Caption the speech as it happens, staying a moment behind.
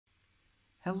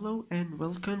Hello and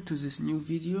welcome to this new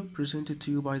video presented to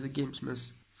you by the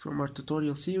Gamesmith from our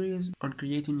tutorial series on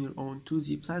creating your own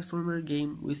 2D platformer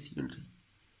game with Unity.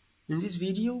 In this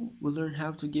video, we'll learn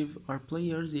how to give our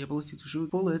players the ability to shoot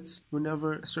bullets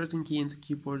whenever a certain key in the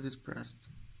keyboard is pressed.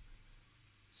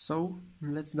 So,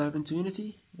 let's dive into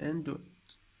Unity and do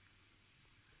it.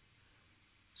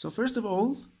 So first of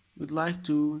all, we'd like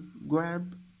to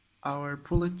grab our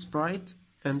bullet sprite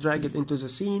and drag it into the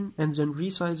scene and then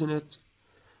resizing it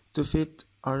to fit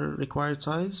our required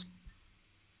size.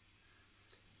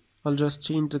 I'll just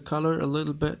change the color a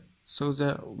little bit so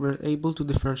that we're able to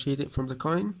differentiate it from the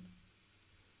coin.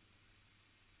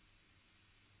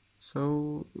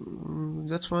 So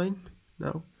that's fine.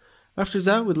 Now, after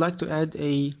that, we'd like to add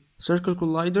a circle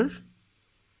collider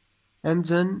and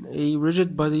then a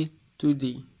rigid body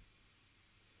 2D.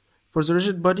 For the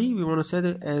rigid body, we want to set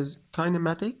it as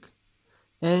kinematic,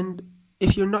 and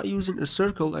if you're not using a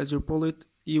circle as your bullet,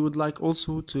 you would like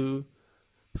also to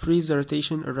freeze the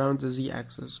rotation around the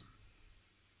z-axis.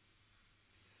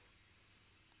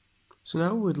 So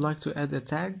now we'd like to add a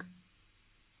tag,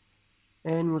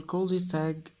 and we'll call this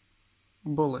tag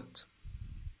bullet.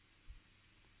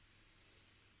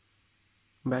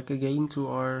 Back again to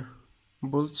our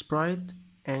bullet sprite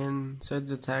and set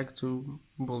the tag to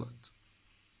bullet.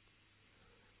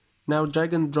 Now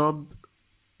drag and drop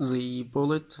the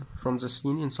bullet from the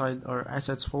scene inside our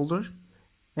assets folder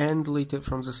and delete it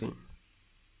from the scene.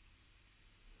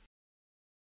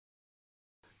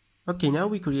 Okay, now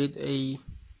we create a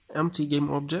empty game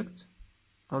object.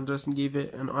 I'll just give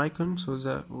it an icon so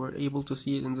that we're able to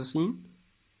see it in the scene,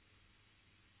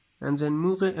 and then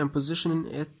move it and position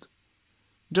it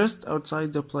just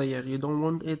outside the player. You don't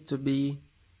want it to be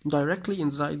directly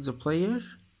inside the player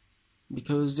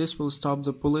because this will stop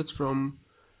the bullets from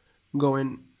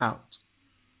going out.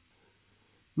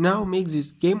 Now make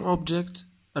this game object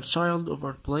a child of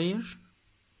our player,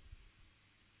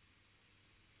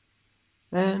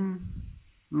 and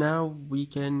now we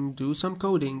can do some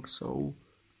coding. So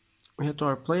we head to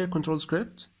our player control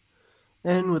script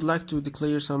and would like to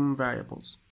declare some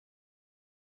variables.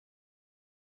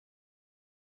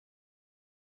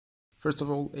 First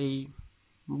of all, a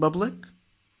public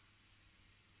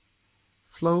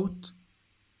float,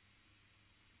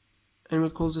 and we'll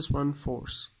call this one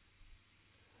force.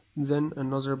 Then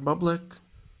another public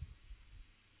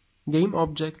game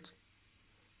object,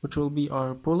 which will be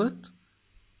our bullet,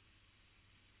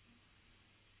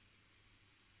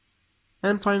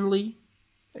 and finally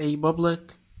a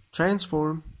public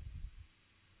transform,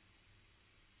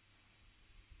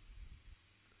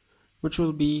 which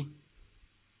will be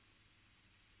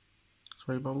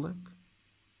public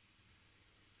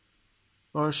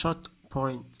or shot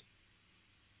point.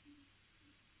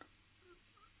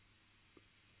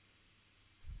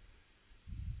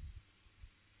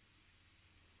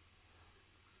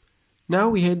 Now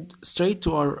we head straight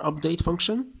to our update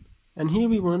function, and here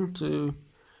we want to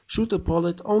shoot a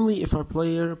bullet only if our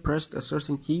player pressed a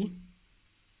certain key.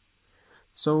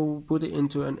 So put it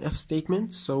into an if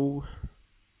statement. So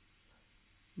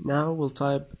now we'll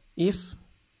type if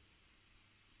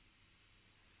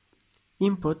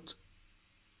input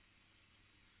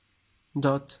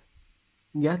dot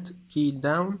get key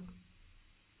down,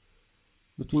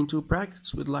 between two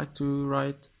brackets we'd like to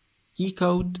write key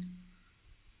code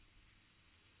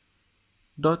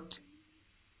dot,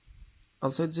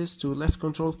 I'll set this to left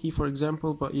control key for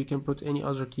example, but you can put any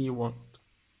other key you want.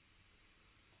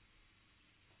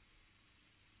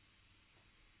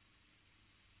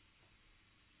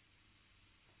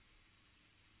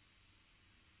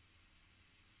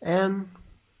 And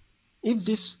if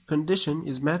this condition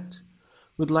is met,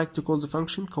 we'd like to call the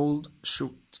function called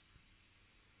shoot.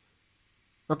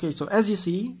 Okay, so as you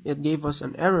see, it gave us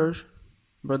an error,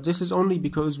 but this is only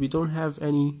because we don't have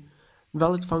any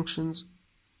valid functions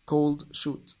called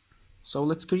shoot. So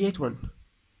let's create one.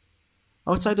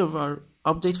 Outside of our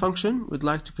update function, we'd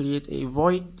like to create a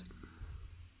void,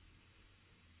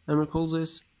 and we'll call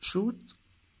this shoot.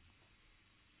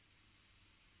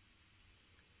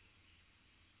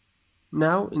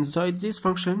 Now inside this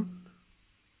function,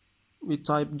 we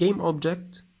type game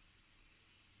object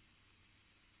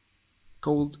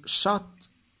called shot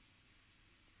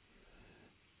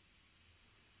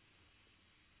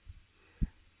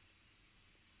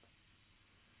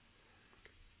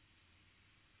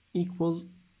equal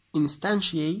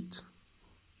instantiate,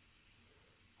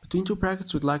 between two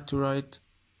brackets we'd like to write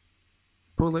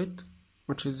bullet,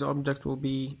 which is the object will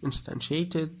be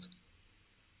instantiated,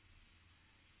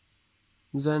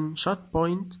 then shot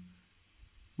point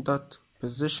dot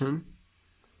position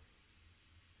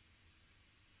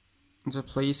the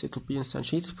place it will be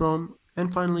instantiated from,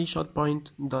 and finally shot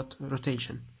point dot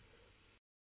rotation.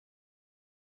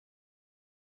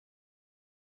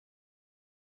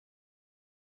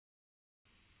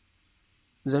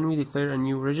 Then we declare a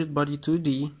new rigid body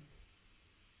 2D,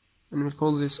 and we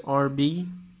call this RB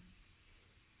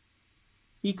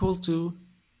equal to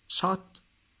shot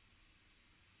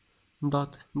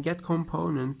dot get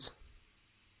component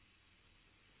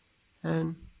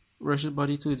and rigid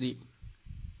body 2D.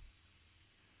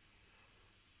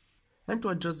 And to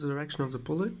adjust the direction of the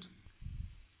bullet,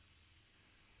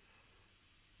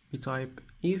 we type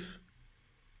if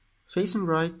facing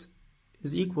right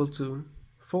is equal to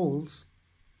false,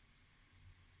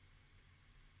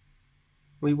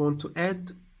 we want to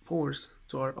add force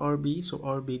to our RB, so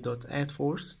RB.add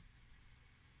force.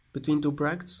 Between two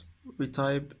brackets, we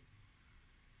type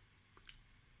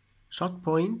shot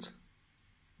point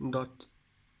dot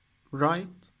right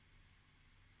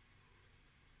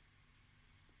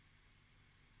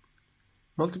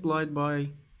multiplied by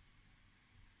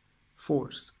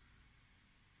force,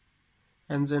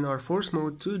 and then our force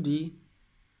mode 2D,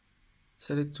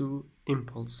 set it to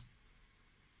impulse.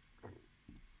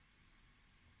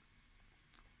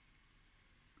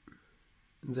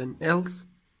 And then else,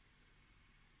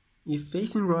 if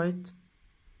facing right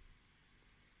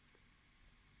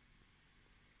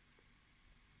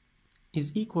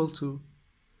is equal to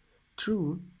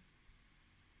true,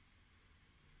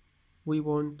 we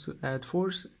want to add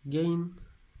force again,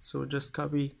 so just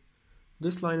copy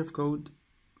this line of code,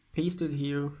 paste it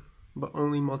here, but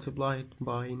only multiply it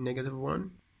by -1.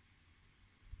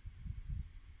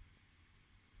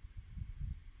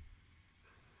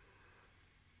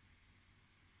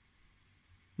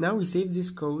 Now we save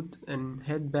this code and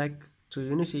head back to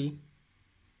Unity.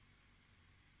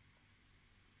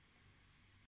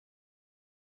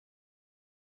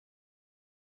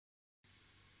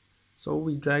 So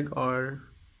we drag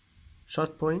our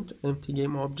shot point empty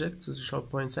game object to the shot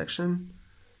point section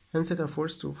and set our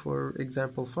force to, for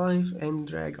example, 5, and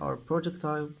drag our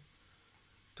projectile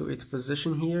to its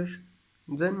position here.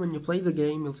 Then when you play the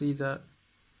game, you'll see that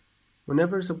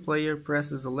whenever the player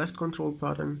presses the left control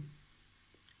button,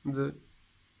 the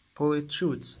bullet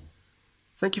shoots.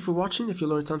 Thank you for watching. If you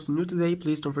learned something new today,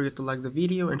 please don't forget to like the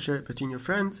video and share it between your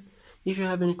friends. If you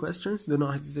have any questions, do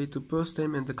not hesitate to post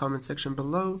them in the comment section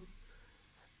below.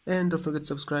 And don't forget to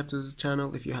subscribe to this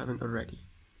channel if you haven't already.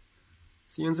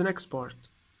 See you in the next part.